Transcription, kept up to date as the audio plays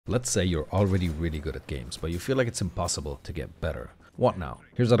Let's say you're already really good at games, but you feel like it's impossible to get better. What now?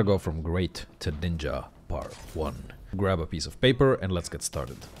 Here's how to go from great to ninja, part 1. Grab a piece of paper and let's get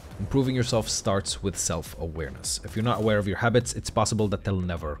started. Improving yourself starts with self-awareness. If you're not aware of your habits, it's possible that they'll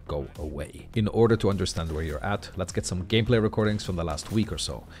never go away. In order to understand where you're at, let's get some gameplay recordings from the last week or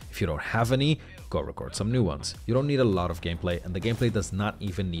so. If you don't have any, go record some new ones. You don't need a lot of gameplay, and the gameplay does not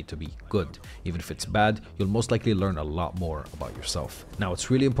even need to be good. Even if it's bad, you'll most likely learn a lot more about yourself. Now,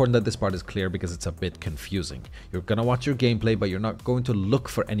 it's really important that this part is clear because it's a bit confusing. You're gonna watch your gameplay, but you're not going to look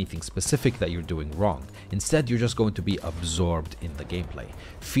for anything specific that you're doing wrong. Instead, you're just going to be absorbed in the gameplay.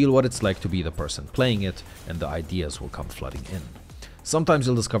 Feel what it's like to be the person playing it, and the ideas will come flooding in. Sometimes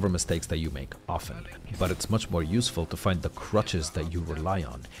you'll discover mistakes that you make often, but it's much more useful to find the crutches that you rely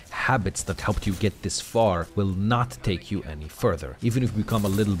on. Habits that helped you get this far will not take you any further. Even if you become a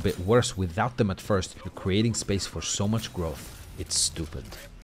little bit worse without them at first, you're creating space for so much growth. It's stupid.